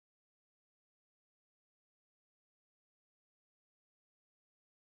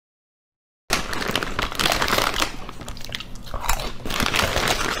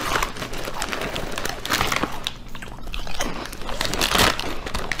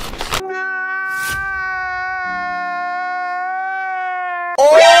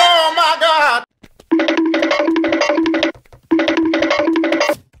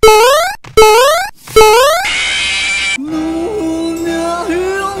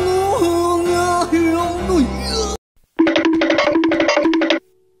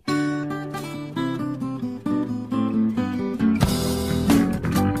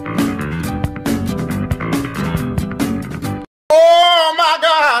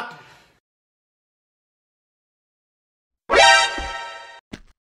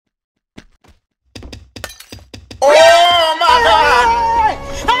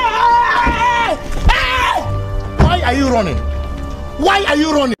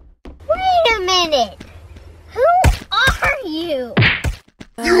minute! Who are you?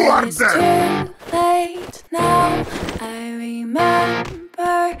 You are dead! It's too late now. I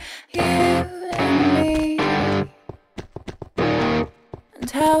remember you and me,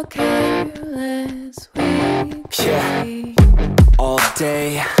 and how careless we could be. All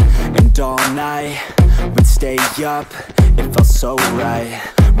day and all night, we'd stay up, it felt so right.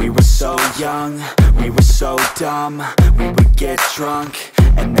 We were so young, we were so dumb. We would get drunk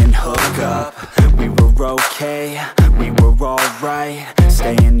and then hook up. We were okay, we were alright,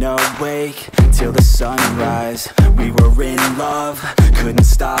 staying awake till the sunrise. We were in love, couldn't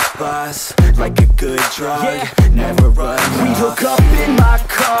stop us, like a good drug, never enough. We'd hook up in my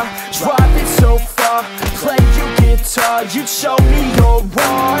car, driving so far, play you guitar, you'd show me your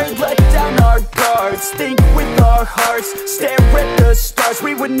art, let down our guards, think with our hearts, stare at the stars.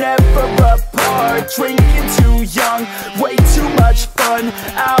 We were never apart, drinking too young, way too much fun,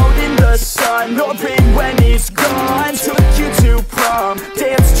 out in the sun, or in when it's gone. Took you to prom,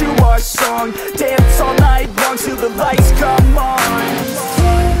 dance to our song, dance all night long till the lights come on. It's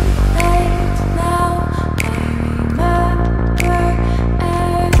too late now. I remember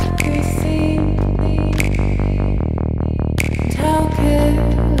everything, and how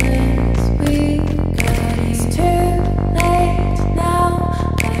careless we got. It's too late now.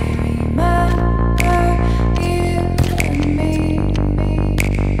 I remember you and me,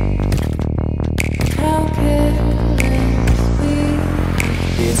 and how careless we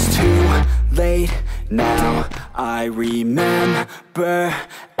got. It's too late now, I remember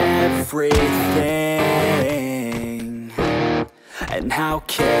everything, and how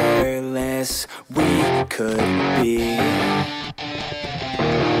careless we could be,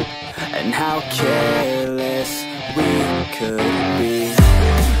 and how careless we could be,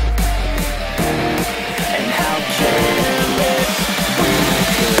 and how careless we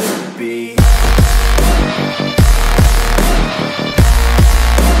could be.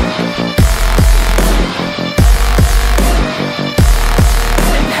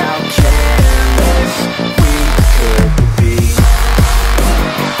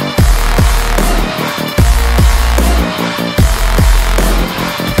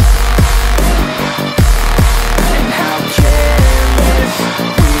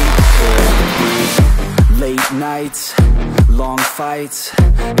 Nights, long fights,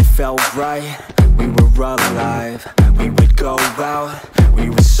 it felt right, we were alive. We would go out, we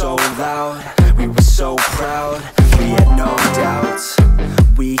were so loud, we were so proud, we had no doubts.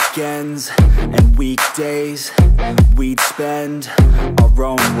 Weekends and weekdays, we'd spend our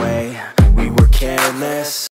own way. We were careless.